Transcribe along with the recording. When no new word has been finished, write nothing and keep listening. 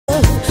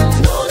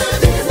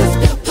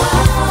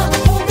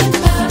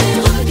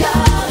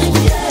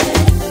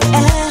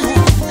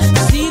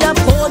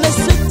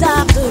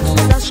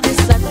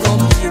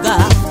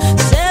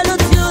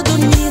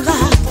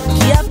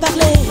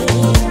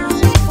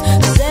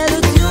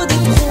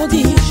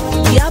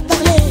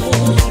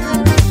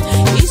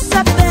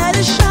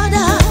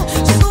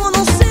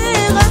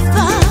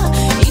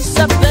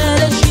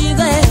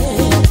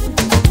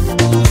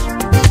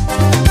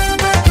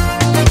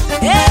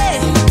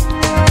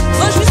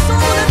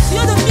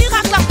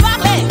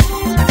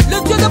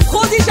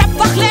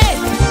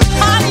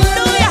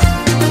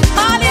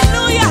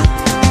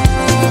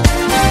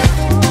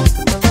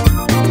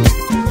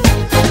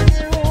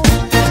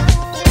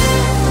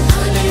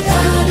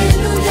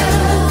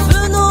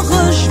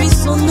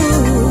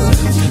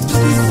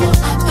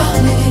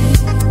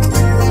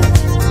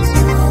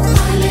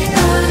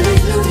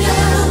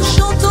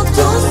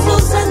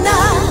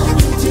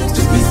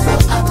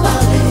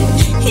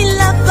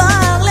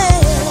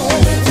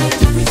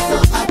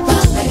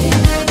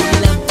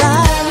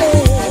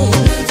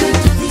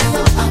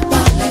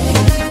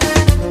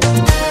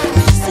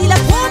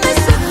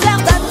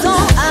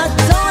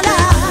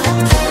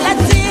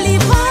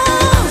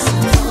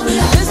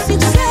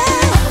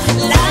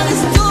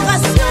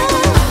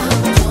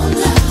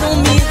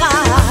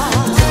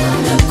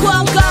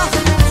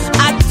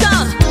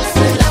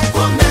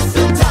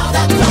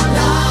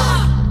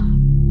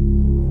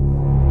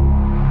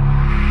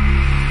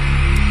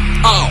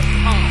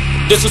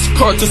This is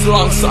Curtis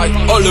alongside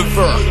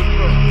Oliver.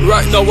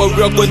 Right now we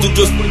are going to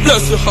just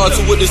bless your hearts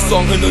with this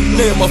song in the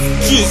name of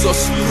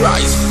Jesus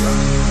Christ.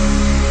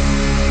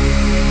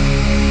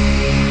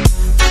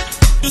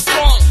 This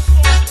song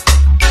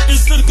is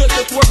dedicated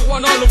to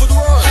everyone all over the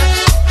world.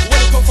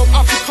 Whether you come from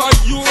Africa,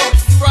 Europe,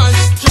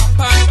 France,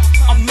 Japan,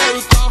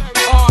 America,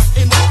 or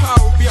in the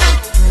Caribbean.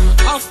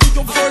 After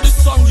you've heard this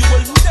song, you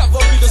will never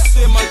be the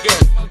same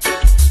again.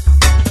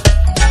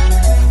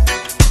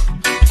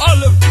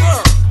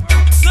 Oliver,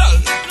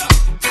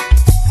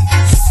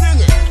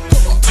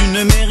 tu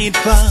ne mérites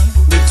pas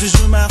de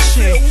toujours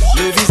marcher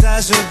le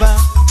visage bas,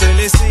 te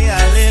laisser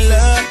aller.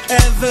 L'heure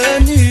est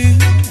venue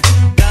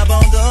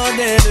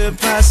d'abandonner le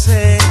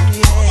passé.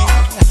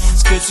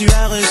 Ce que tu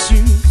as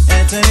reçu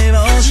est un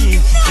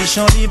évangile qui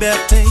chante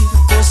liberté,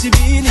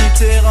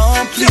 possibilités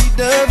remplies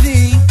de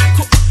vie,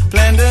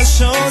 plein de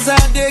choses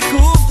à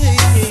découvrir.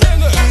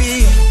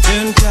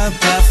 Dieu ne t'a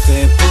pas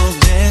fait pour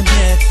des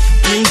miettes,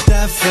 il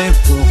t'a fait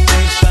pour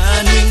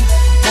t'épanouir.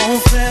 Mon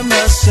frère,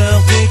 ma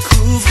soeur,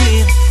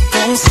 découvrir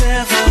qu'on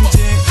sert un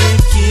Dieu et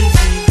qu'il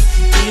vit.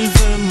 Il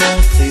veut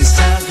montrer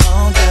sa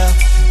grandeur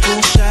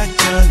pour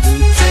chacun de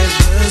tes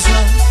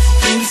besoins.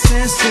 Il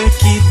sait ce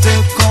qui te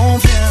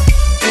convient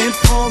et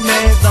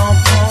promet d'en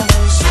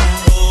prendre soin.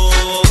 Oh,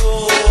 oh,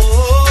 oh,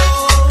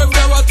 oh. If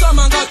there was time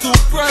I got to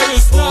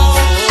praise now.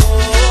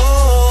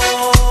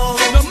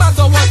 No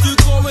matter what you're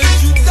going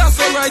through, that's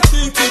the right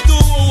thing to do.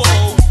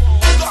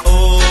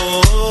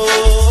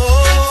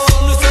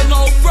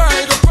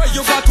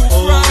 You got to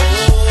cry.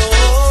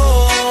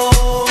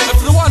 If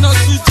you wanna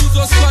see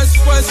Jesus Christ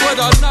first,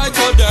 whether night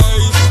or day.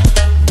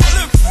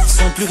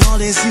 Son plus grand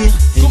désir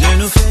est de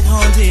nous faire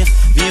grandir,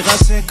 vivre à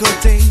ses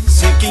côtés.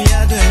 Ce qu'il y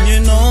a de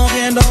mieux, non,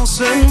 rien dans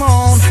ce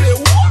monde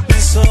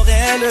ne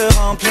saurait le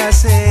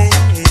remplacer.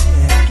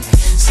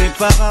 C'est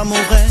par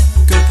amour vrai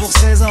que pour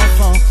ses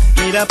enfants,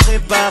 il a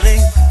préparé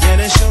bien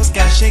des choses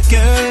cachées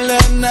que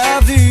l'œil n'a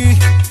vues,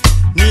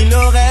 ni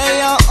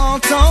l'oreille a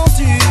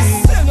entendu.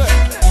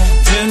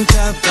 Dieu ne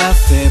t'a pas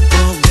fait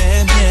pour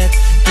des miettes,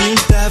 il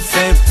t'a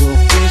fait pour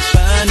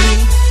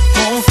t'épanouir.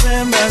 Mon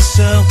frère, ma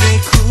soeur,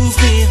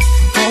 découvrir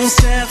qu'on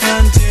sert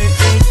un Dieu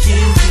et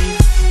qu'il vit.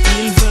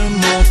 Il veut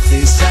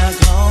montrer sa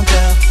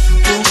grandeur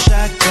pour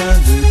chacun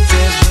de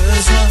tes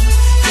besoins.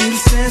 Il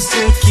sait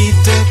ce qui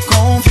te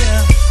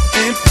convient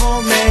et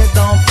promet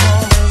d'en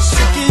prendre soin.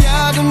 Ce qu'il y a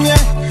de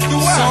mieux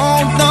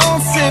sont dans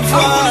ses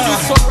voies.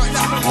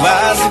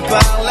 Vas-y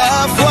par la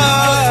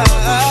voie.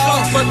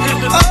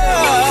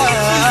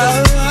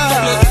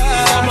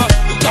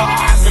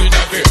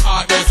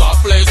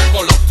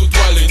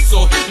 So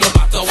no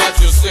matter what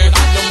you say,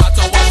 no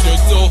matter what you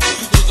do,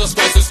 Jesus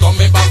Christ is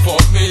coming back for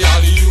me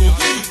and you.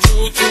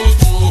 True, true,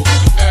 true.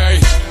 Hey,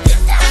 let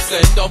them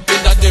stand up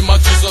in the name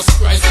of Jesus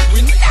Christ.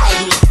 We not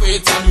lose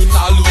faith and we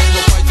not lose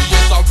no fight.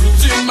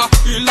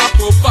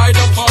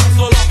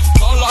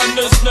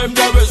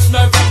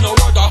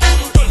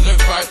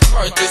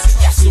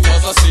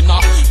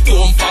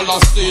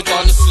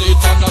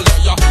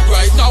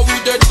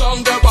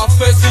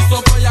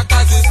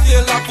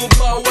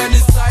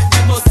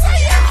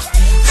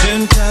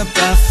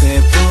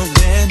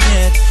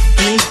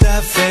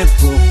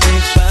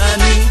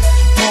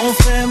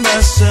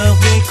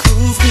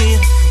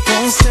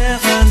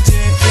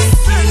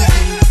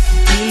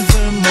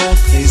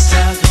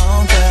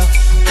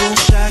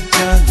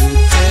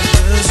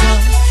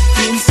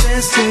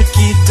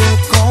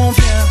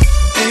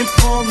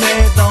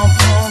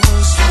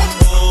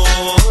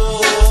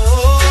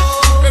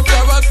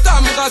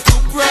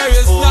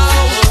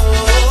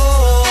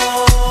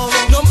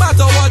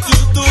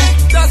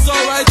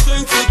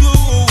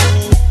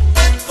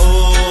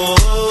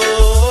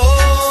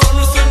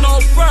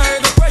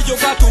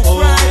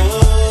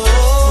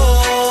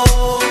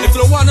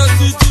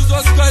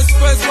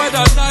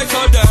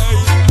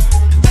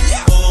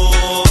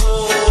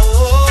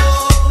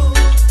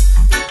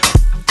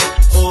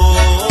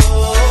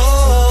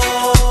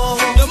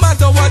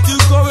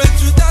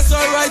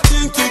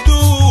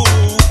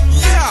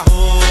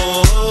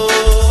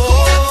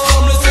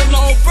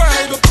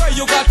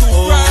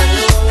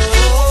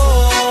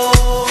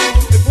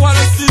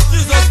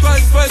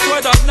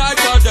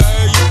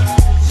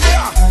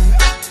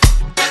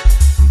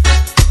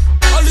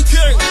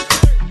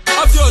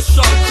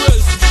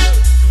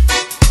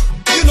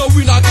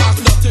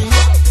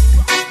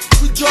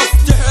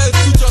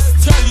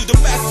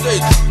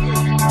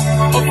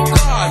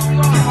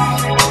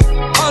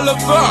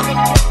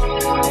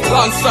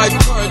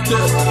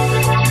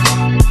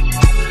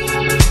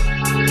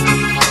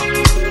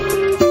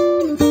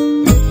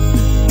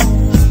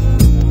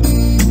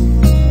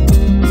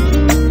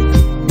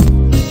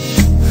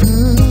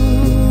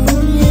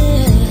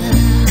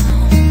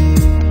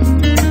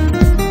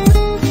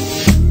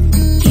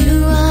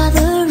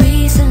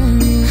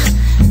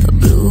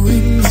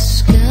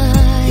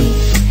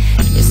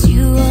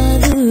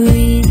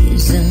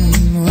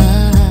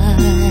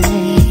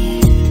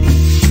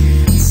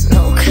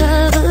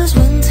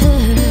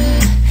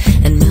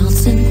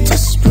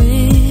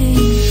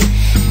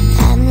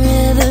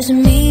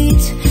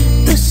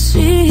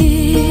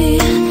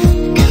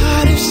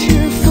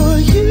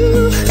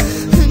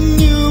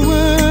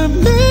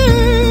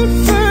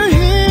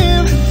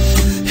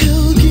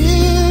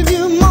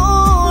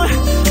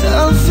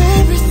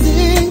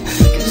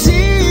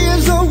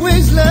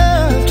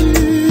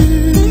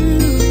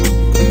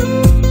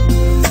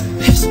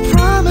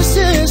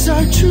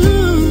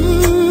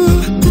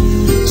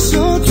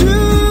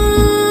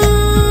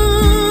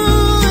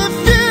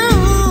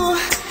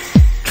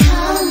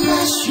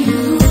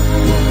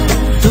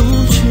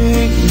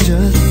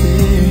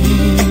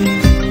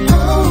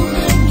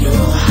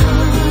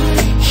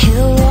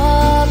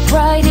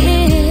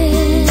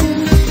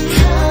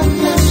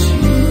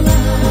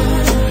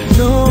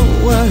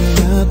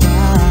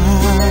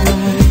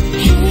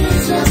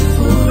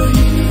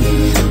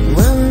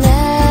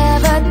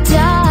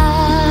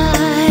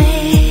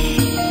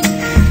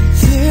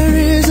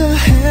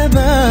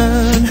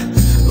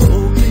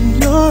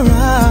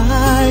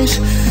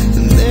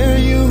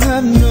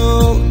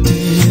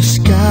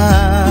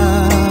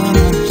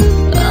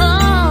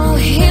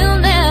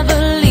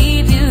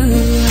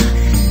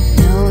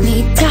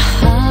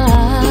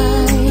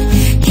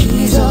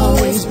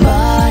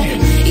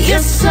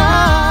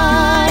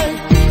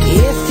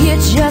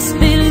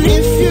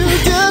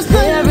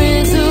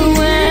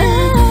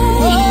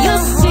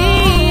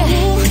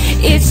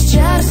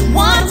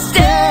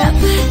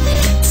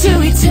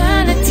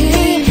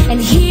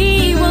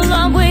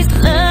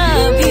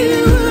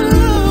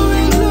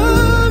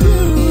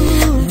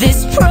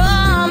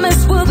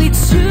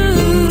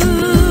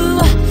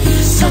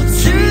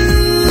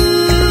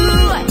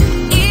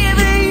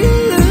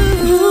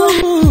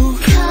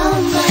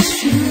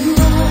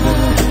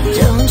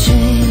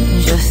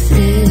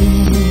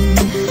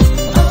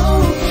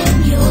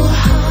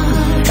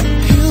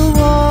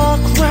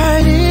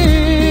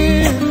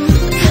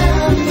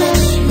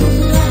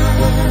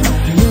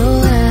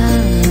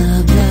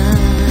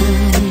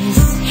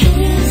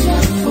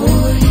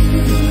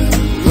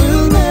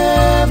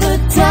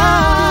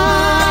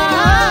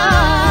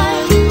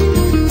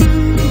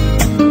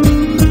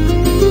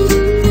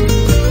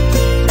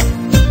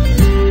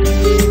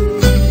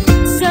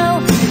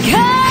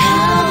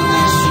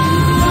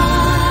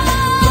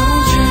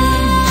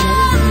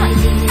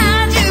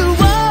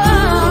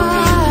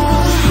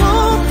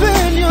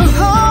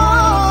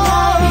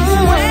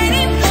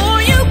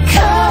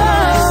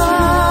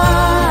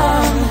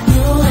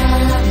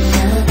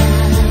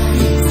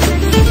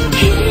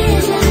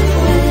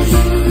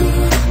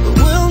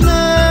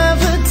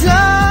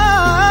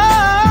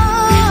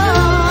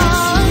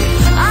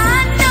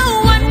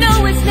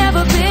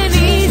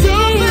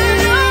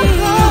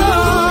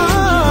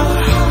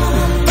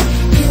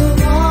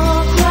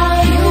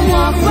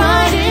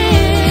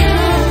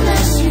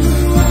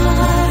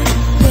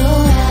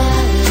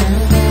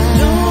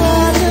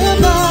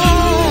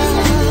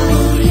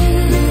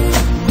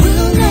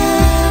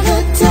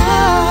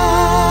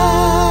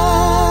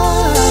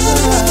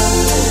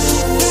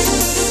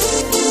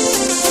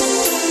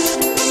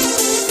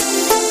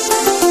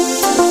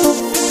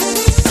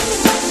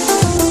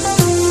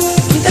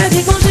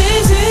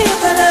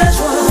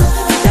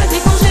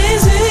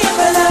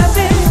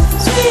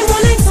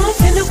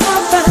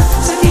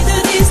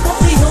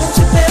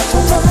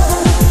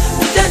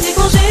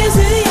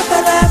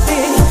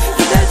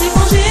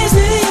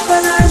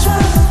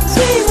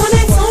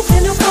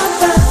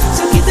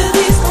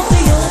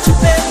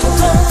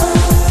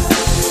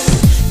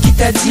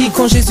 dit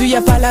qu'en Jésus y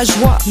a pas la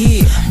joie.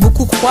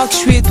 Beaucoup croient que je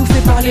suis étouffé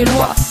par les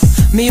lois,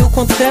 mais au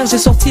contraire j'ai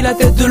sorti la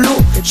tête de l'eau.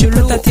 Je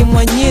peux t'a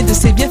témoigner de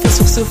ses bienfaits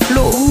sur ce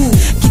flot.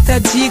 Qui t'a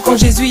dit qu'en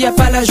Jésus y a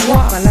pas la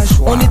joie?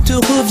 On est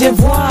heureux, viens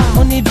voir,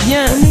 on est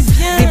bien.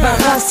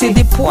 Débarrassé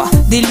des poids,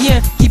 des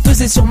liens qui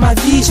pesaient sur ma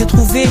vie, j'ai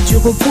trouvé du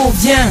repos,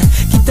 viens.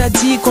 Qui t'a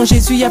dit qu'en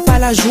Jésus y a pas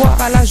la joie?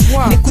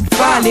 N'écoute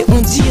pas les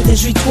on dit,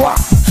 réjouis-toi.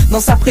 Dans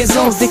sa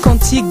présence, des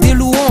cantiques, des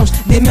louanges,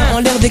 des mains en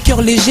l'air, des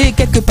cœurs légers,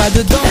 quelques pas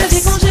de danse.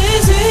 Qui t'a dit qu'en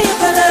Jésus y a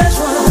pas la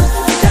joie?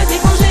 Qui t'a dit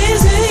qu'en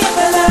Jésus y a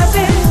pas la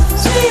paix?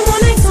 Suis mon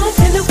exemple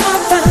et ne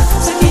crois pas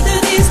ceux qui te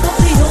disent qu'en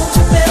priant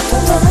tu perds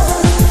ton temps.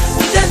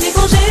 Qui t'a dit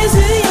qu'en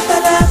Jésus y a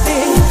pas la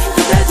paix?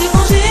 Qui t'a dit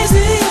qu'en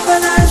Jésus y a pas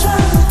la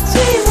joie?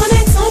 Suis mon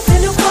exemple et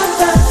ne crois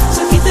pas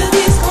ceux qui te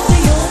disent qu'en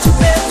priant tu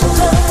perds ton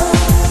temps.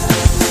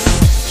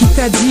 Qui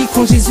t'a dit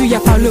qu'en Jésus y a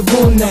pas le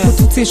bonheur?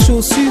 Que toutes ces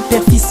choses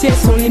superficielles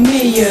sont les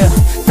meilleures.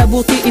 Ta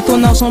beauté et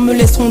ton argent me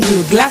laisseront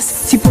de glace.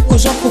 Si pour que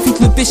j'en profite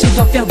le péché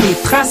doit faire des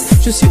traces.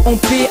 Je suis en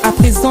paix à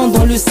présent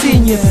dans le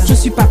Seigneur. Je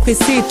suis pas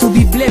pressé, to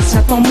be blessed,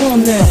 j'attends mon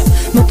heure.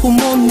 Notre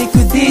monde n'est que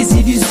des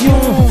illusions.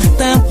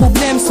 T'as un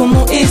problème, son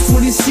nom est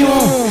solution.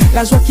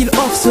 La joie qu'il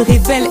offre se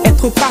révèle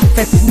être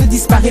parfaite. Ne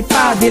disparaît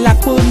pas dès la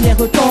première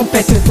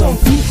tempête. Tant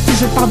pis, si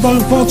je pars dans le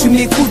vent, tu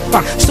m'écoutes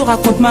pas. Je te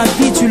raconte ma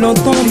vie, tu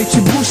l'entends mais tu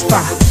bouges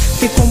pas.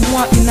 Fais pour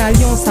moi une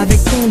alliance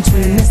avec ton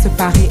Dieu. N'est-ce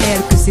pas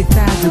réel que c'est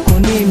à Dieu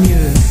qu'on est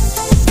mieux?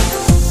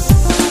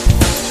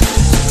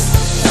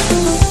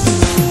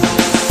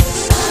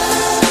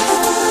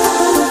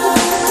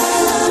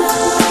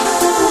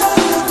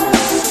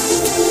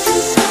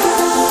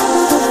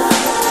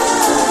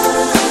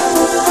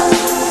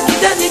 Qui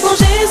t'a dit qu'en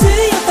Jésus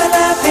y a pas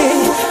la paix?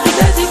 Qui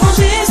t'a dit qu'en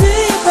Jésus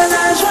y a pas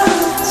la joie?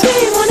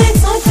 Suis mon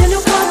exemple et ne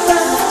crois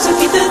pas ceux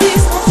qui te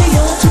disent qu'en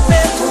priant tu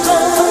perds ton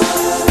temps.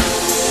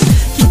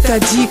 Qui t'a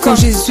dit qu'en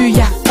Jésus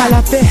y a pas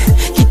la paix?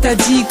 Qui t'a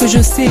dit que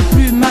je sais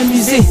plus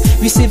m'amuser?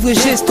 Oui c'est vrai,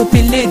 j'ai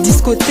stoppé les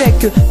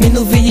discothèques, mais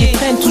nos veillées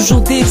prennent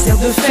toujours des airs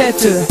de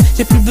fête.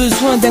 J'ai plus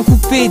besoin d'un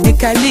coupé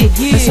décalé.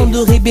 Le son de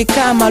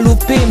Rebecca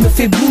Malopé me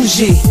fait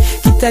bouger.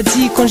 Qui t'a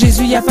dit qu'en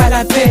Jésus y a pas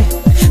la paix?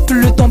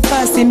 Plus le temps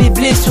passe et mes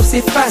blessures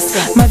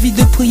s'effacent. Ma vie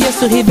de prière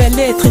se révèle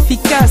être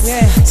efficace.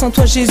 Sans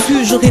toi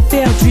Jésus j'aurais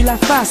perdu la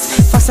face.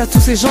 Face à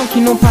tous ces gens qui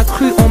n'ont pas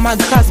cru en ma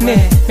grâce.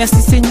 Mais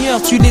merci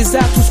Seigneur, tu les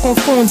as tous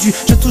confondus.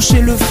 Je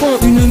touchais le fond,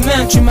 une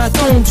main tu m'as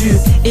tendu.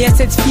 Et à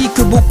cette fille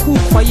que beaucoup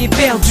croyaient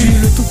perdue,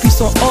 le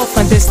Tout-Puissant offre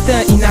un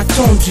destin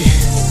inattendu.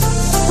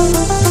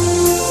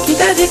 Qui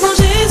t'a dit qu'en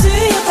Jésus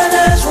y a pas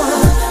la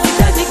joie? Qui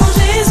t'a dit qu'en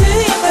Jésus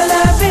y a pas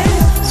la paix?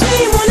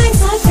 Suis mon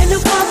exemple et ne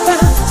crois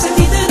pas ceux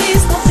qui te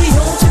disent qu'en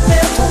priant tu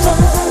perds ton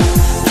temps.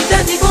 Qui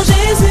t'a dit qu'en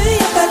Jésus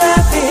y a pas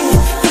la paix?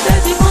 Qui t'a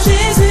dit qu'en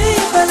Jésus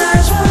y a pas la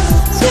joie?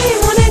 Suis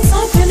mon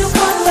exemple et ne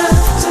crois pas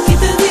ceux qui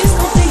te disent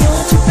qu'en priant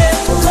tu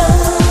perds ton temps.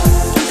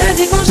 Qui t'a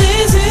dit qu'en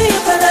Jésus y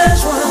a pas la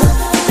joie?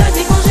 Qui t'a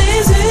dit qu'en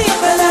Jésus y a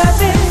pas la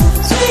paix?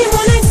 Suis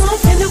mon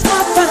exemple et ne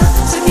crois pas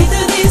ceux qui te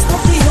disent qu'en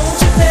priant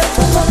tu perds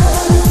ton temps.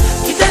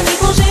 Qui t'a dit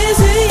qu'en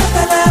Jésus y a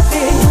pas la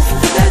paix?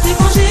 Qui t'a dit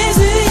qu'en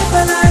Jésus y a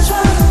pas la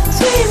joie?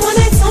 Suis mon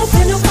exemple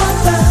et ne crois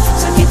pas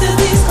ceux qui te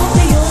disent qu'en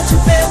priant tu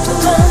perds ton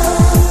temps.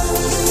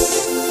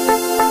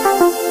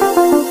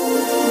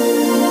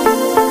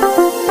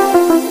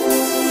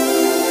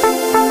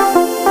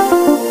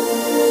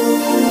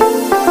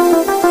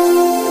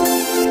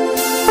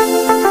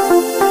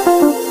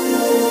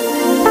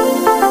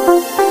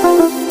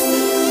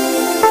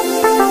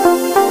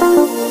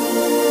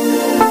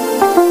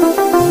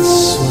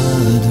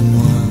 Sois de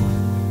moi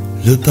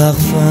le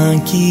parfum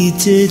qui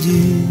t'est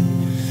dû,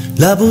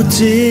 la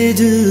beauté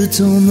de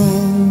ton nom.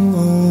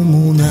 Oh,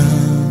 mon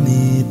âme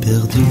est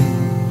perdue,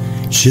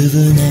 je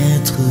veux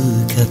n'être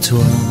qu'à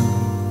toi.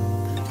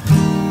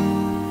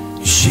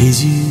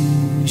 Jésus,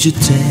 je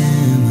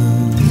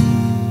t'aime.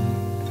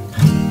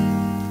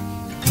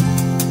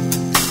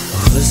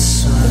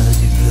 Reçois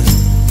du peu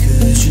que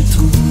je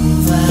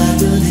trouve à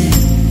donner,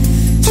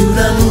 tout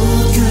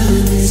l'amour que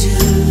mes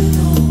yeux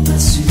n'ont pas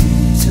su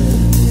te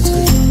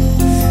montrer.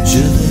 Je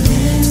veux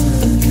n'être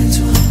qu'à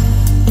toi.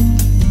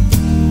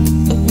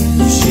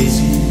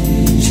 Jésus,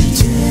 je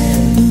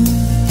t'aime.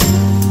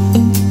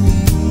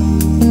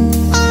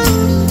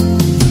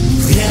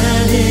 Rien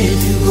n'est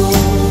plus beau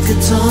que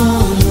ton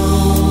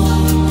nom.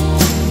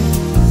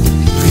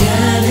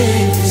 Rien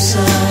n'est plus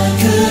saint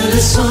que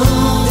le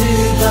sang du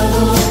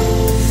pardon.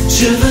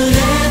 Je veux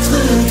n'être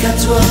qu'à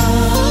toi.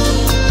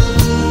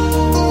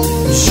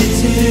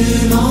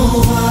 Jésus, mon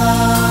roi.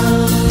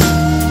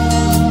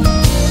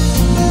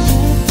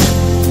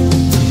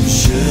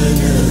 Je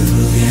ne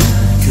veux rien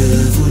que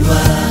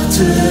vouloir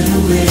te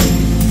louer,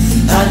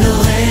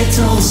 adorer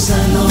ton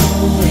saint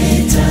nom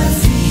et ta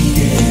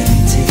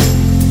fidélité.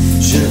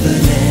 Je veux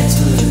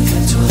n'être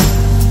qu'à toi.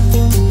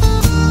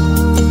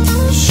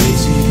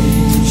 Jésus,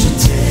 je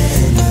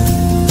t'aime.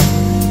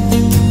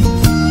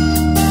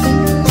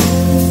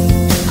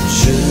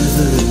 Je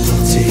veux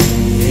porter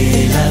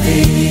et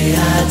laver à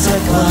ta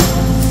croix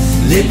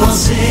les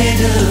pensées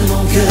de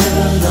mon cœur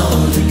dans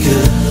le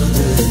cœur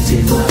de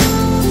tes voix.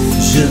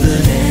 Je veux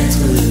n'être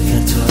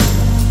qu'à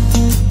toi.